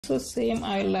So same,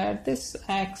 I will add this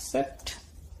accept.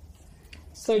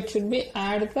 So it should be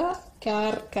add the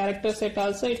character set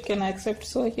also, it can accept.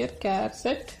 So here char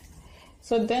set.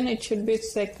 So then it should be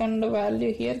second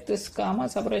value here, this comma,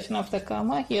 separation of the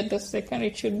comma. Here the second,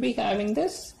 it should be having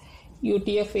this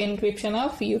UTF encryption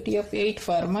of UTF-8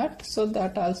 format. So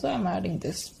that also I am adding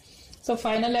this. So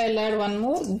finally I will add one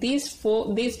more. These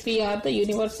three are the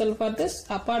universal for this.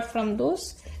 Apart from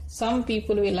those, some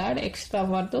people will add extra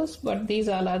for those, but these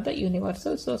all are the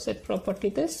universal. So set property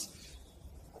this.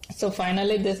 So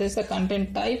finally this is a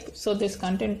content type. So this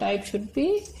content type should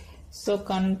be, so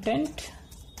content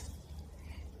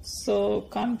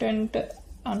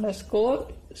underscore,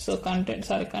 so content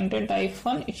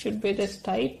hyphen, it should be this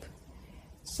type.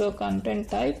 So content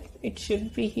type, it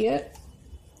should be here.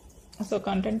 So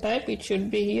content type, it should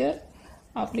be here,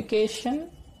 application.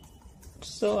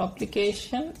 So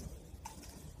application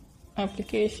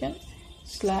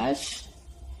slash,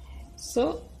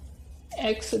 so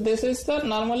X, this is the,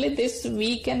 normally this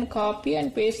we can copy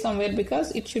and paste somewhere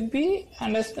because it should be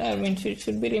it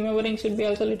should be remembering, should be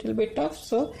also a little bit tough.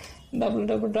 So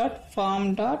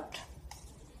www.form dot,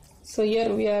 so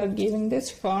here we are giving this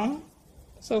form,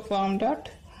 so form dot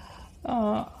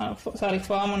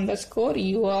form underscore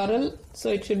URL. So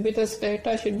it should be, this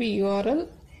data should be URL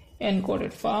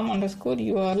encoded, form underscore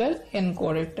URL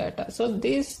encoded data. So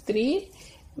these three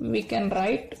we can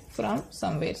write from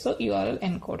somewhere. So URL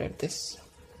encoded this.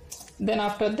 Then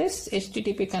after this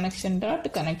HTTP connection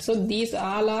dot connect. So these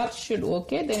all are should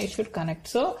okay, then it should connect.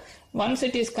 So once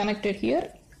it is connected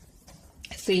here,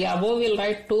 see above we'll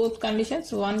write two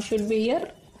conditions. One should be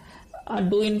here,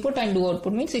 do input and do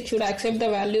output, means it should accept the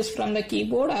values from the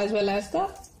keyboard as well as the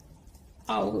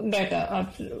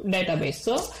database.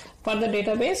 So for the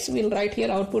database we'll write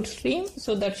here output stream.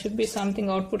 So that should be something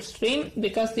output stream,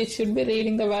 because this should be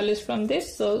reading the values from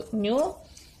this. So new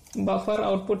buffer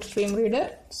output stream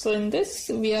reader. So in this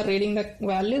we are reading the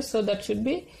values, so that should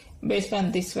be based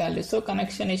on this value. So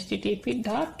connection HTTP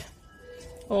dot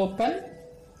open,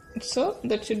 so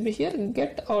that should be here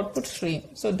get output stream.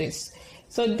 So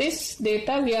this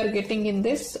data we are getting in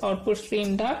this output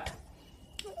stream dot,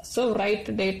 so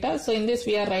write data. So in this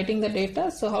we are writing the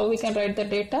data. So how we can write the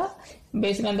data?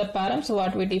 Based on the params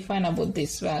what we define about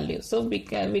this value. So we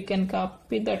can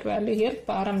copy that value here,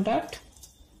 param dot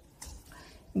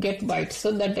get bytes.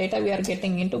 So the data we are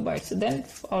getting into bytes. Then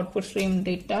output stream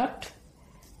dot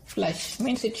flush,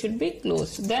 means it should be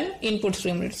closed. Then input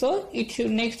stream read. So it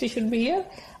should, next it should be here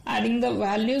adding the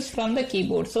values from the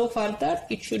keyboard. So for that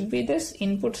it should be this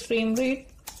input stream read.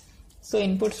 So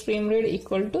input stream read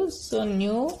equal to, so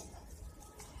new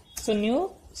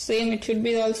same, it should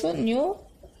be also new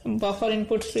buffer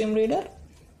input stream reader.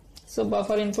 So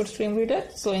buffer input stream reader.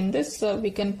 So in this we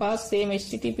can pass same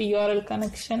HTTP URL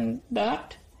connection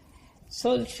dot,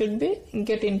 so it should be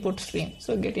get input stream.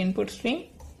 So get input stream.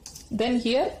 Then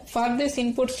here for this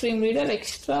input stream reader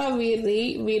extra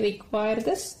we require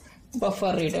this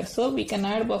buffer reader. So we can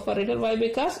add buffer reader. Why?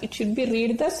 Because it should be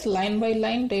read this line by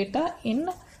line data in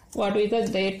what is the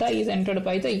data is entered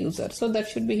by the user. So that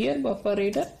should be here buffer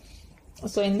reader.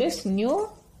 So in this new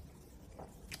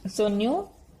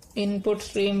input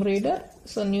stream reader.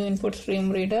 So new input stream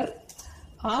reader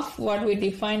of what we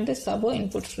defined this above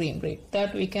input stream read,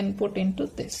 that we can put into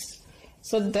this.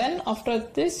 So then after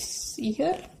this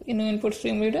here in input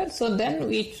stream reader, so then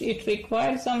it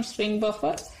requires some string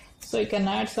buffer. So you can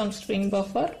add some string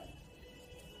buffer.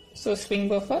 So string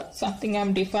buffer, something I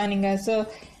am defining as a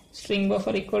string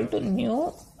buffer equal to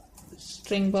new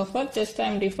string buffer. Just I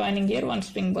am defining here one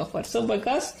string buffer. So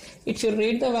because it should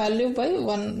read the value by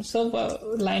one, so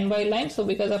line by line. So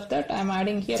because of that I am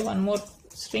adding here one more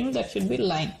string, that should be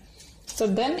line. So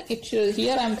then it should,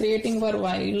 here I am creating for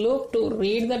while loop to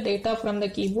read the data from the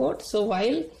keyboard. So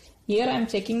while here I am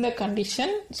checking the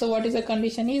condition. So what is the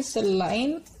condition is a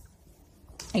line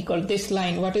equal this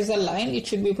line. What is the line? It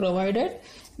should be provided.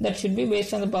 That should be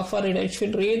based on the buffer reader. It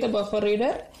should read the buffer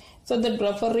reader. So the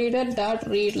buffer reader dot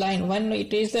read line. When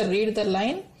it is the read the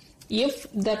line,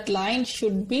 if that line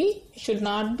should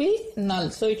not be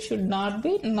null. So it should not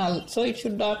be null. So it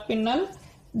should not be null.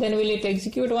 Then will it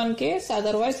execute one case?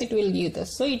 Otherwise it will give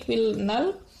this. So it will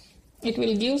null. It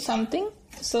will give something.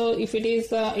 So if it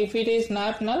is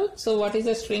not null, so what is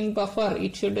the string buffer?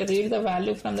 It should read the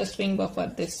value from the string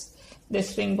buffer. This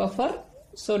string buffer.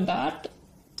 So dot.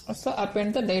 So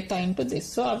append the data into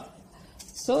this.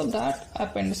 So dot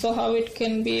append. So how it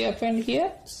can be append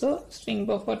here? So string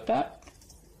buffer dot.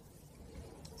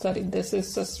 Sorry, this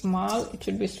is a small. It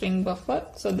should be string buffer.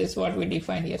 So this is what we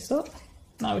defined here. So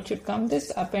now it should come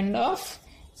this append of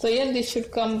So here this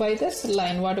should come by this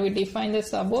line. What we define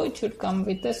this above, it should come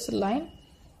with this line.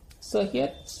 So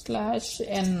here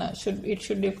 /n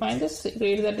should define this,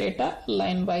 read the data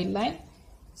line by line.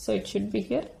 So it should be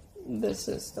here. This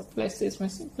is the plus is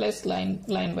missing, plus line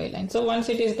by line. So once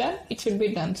it is done, it should be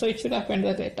done. So it should append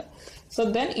the data. So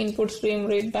then input stream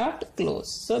read dot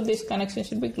close. So this connection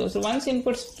should be closed. So once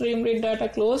input stream read data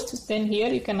closed, then here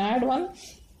you can add one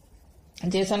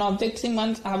JSON object. See,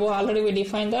 once above already we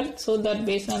defined that. So that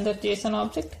based on the JSON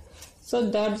object.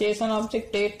 So that JSON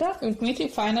object data, it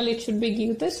means finally it should be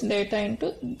give this data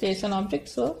into JSON object.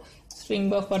 So string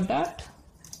buffer dot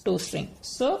toString.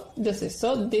 So this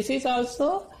is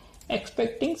also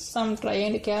expecting some try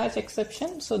and catch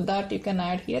exception, so that you can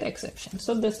add here exception.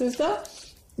 So this is the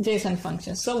JSON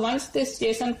function. So once this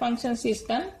JSON functions is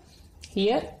done,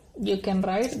 here you can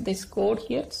write this code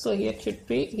here. So here should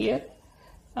be here.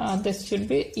 This should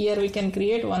be here. We can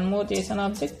create one more JSON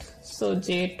object. So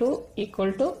J2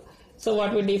 equal to. So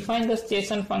what we define this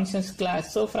JSON functions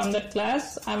class. So from that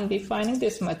class, I'm defining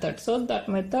this method. So that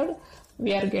method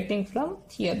we are getting from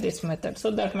here, this method. So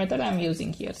that method I'm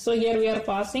using here. So here we are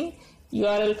passing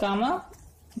URL comma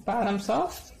params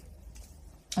of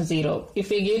 0. If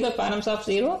we give the params of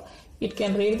 0, it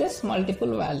can read this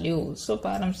multiple value. So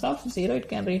params of 0, it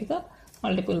can read the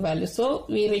multiple value. So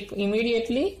we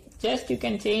immediately just you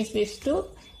can change this to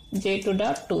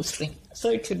j2.toString. So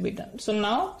it should be done. So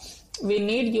now we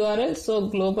need URL. So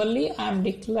globally I'm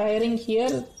declaring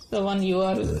here the one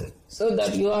URL. So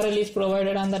that URL is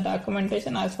provided on the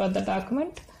documentation as per the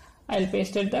document. I'll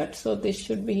paste that. So this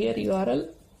should be here URL.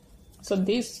 So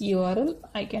this URL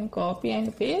I can copy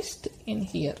and paste in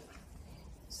here.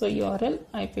 So URL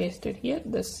I pasted here,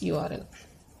 this URL.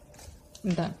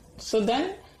 Done. So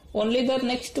then only the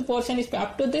next portion is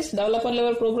up to this developer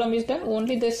level program is done.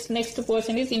 Only this next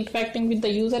portion is interacting with the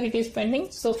user, it is pending.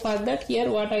 So for that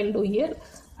here what I'll do here,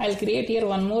 I'll create here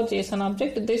one more JSON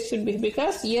object. This should be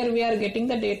because here we are getting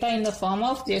the data in the form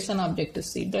of JSON object.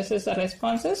 See, this is the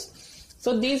responses.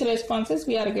 So these responses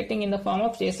we are getting in the form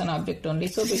of JSON object only.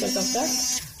 So because of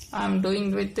that, I'm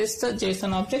doing with this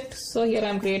JSON object. So here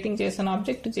I'm creating JSON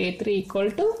object J3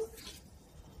 equal to.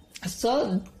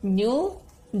 So new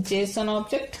JSON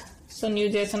object. So new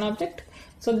JSON object.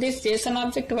 So this JSON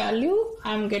object value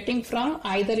I'm getting from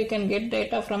either you can get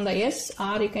data from the S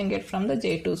or you can get from the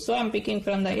J2. So I'm picking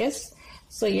from the S.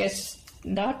 So S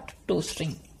dot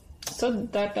toString. So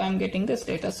that I'm getting this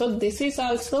data. So this is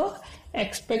also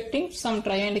expecting some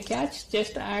try and catch.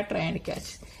 Just add try and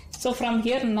catch. So from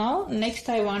here now next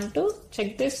I want to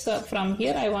check this from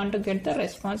here I want to get the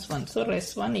response 1. So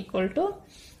res1 equal to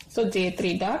so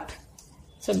J3 dot.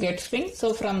 So get string.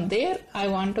 So from there I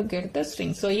want to get the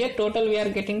string. So here total we are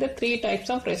getting the 3 types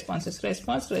of responses.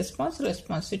 Response.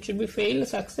 It should be fail,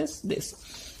 success, this.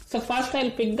 So first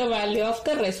I'll pick the value of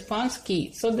the response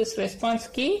key. So this response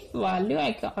key value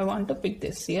I want to pick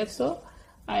this here. So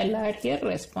I'll add here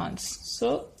response.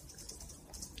 So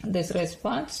this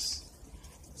response.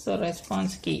 So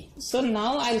response key. So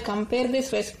now I'll compare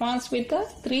this response with the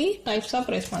 3 types of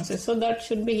responses. So that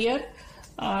should be here.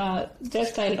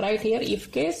 Just I'll write here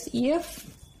if case if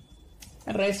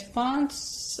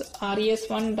response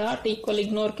res1 dot equal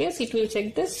ignore case, it will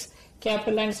check this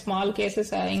capital and small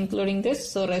cases are including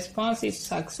this. So response is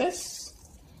success.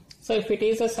 So if it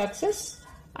is a success,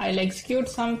 I'll execute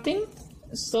something.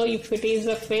 So if it is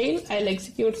a fail, I'll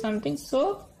execute something.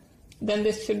 So then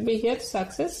this should be here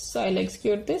success. So I'll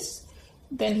execute this.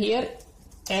 Then here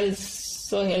else.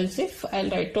 So else if I'll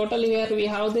write total here we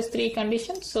have this 3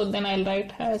 conditions. So then I'll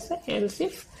write as else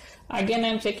if. Again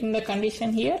I'm checking the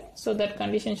condition here. So that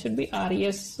condition should be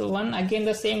res1. Again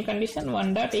the same condition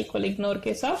 1 dot equal ignore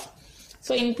case of.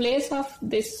 So in place of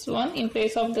this one, in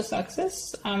place of the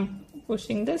success, I'm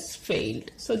pushing this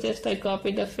failed. So just I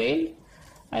copy the failed.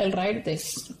 I'll write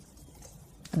this.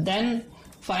 Then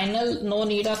final no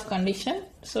need of condition.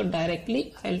 So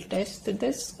directly I'll test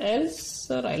this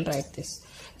else or I'll write this.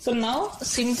 So now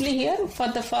simply here for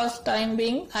the first time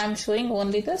being I'm showing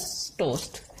only this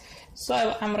toast.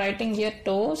 So I'm writing here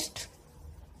toast.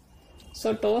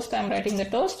 So toast I'm writing the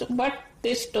toast, but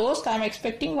this toast I'm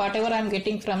expecting whatever I'm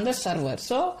getting from the server.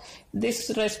 So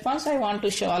this response I want to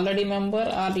show already member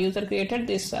or user created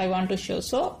this I want to show.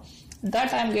 So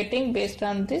that I'm getting based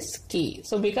on this key.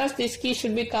 So because this key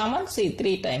should be common, see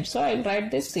 3 times. So I'll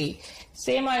write this C.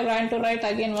 Same I want to write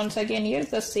again once again here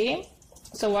the same.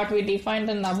 So what we defined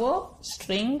in above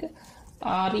string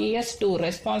res2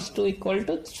 response 2 equal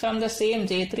to from the same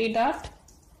J3 dot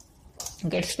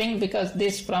get string because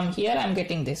this from here I'm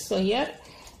getting this. So here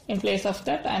in place of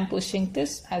that I'm pushing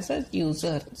this as a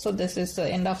user. So this is the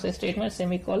end of the statement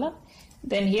semicolon.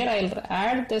 Then here I'll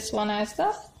add this one as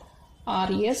the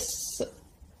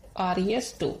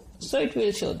res2. So it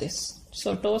will show this.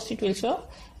 So toast it will show.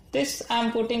 This I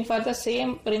am putting for the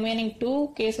same remaining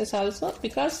 2 cases also,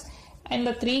 because in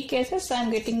the 3 cases I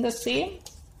am getting the same.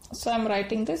 So I am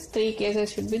writing this 3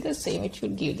 cases should be the same. It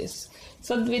should give this.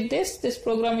 So with this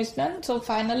program is done. So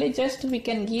finally just we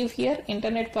can give here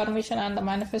internet permission and the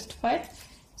manifest file.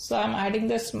 So I am adding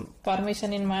this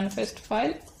permission in manifest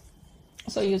file.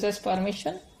 So users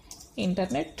permission,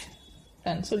 internet,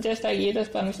 and so just I gave this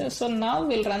permission. So now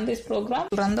we'll run this program.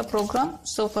 Run the program.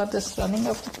 So for this running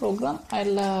of the program,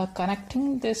 I'll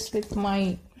connecting this with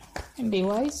my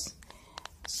device.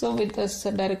 So with this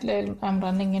directly I'm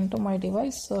running into my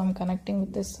device. So I'm connecting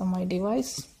with this on my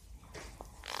device.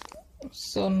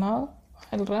 So now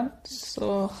I'll run.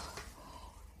 So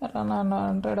run on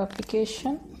Android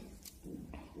application.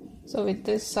 So with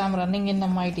this I'm running in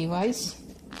my device.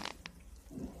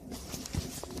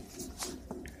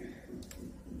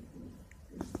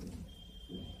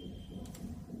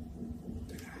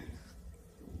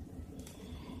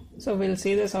 So we'll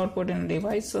see this output in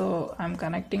device. So I'm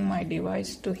connecting my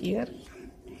device to here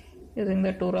using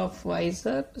the tour of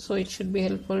visor. So it should be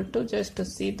helpful to just to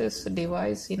see this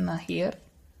device in here.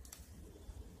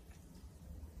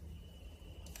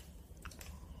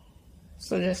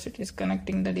 So just it is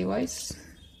connecting the device.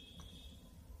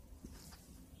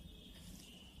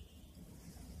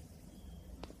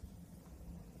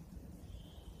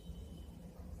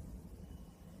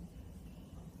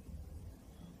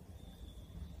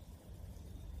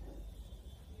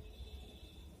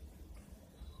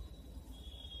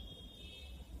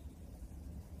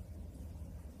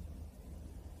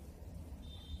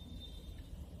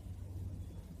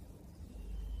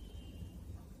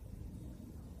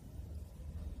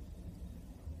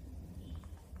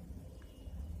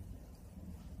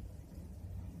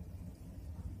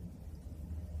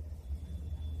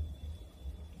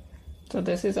 So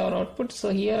this is our output. So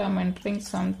here I'm entering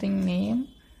something name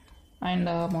and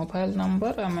mobile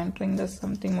number. I'm entering the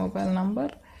something mobile number.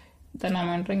 Then I'm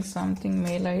entering something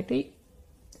mail ID.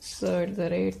 So at the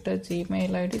rate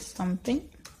Gmail ID something.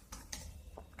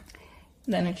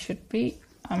 Then it should be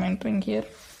I'm entering here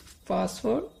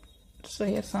password. So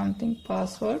here something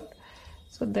password.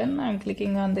 So then I'm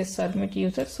clicking on this submit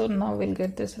user. So now we'll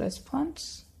get this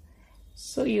response.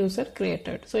 So user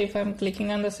created. So if I'm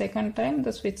clicking on the second time,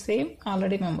 the switch same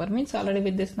already member means already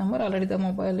with this number already the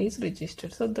mobile is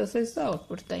registered. So this is the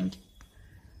output. Thank you.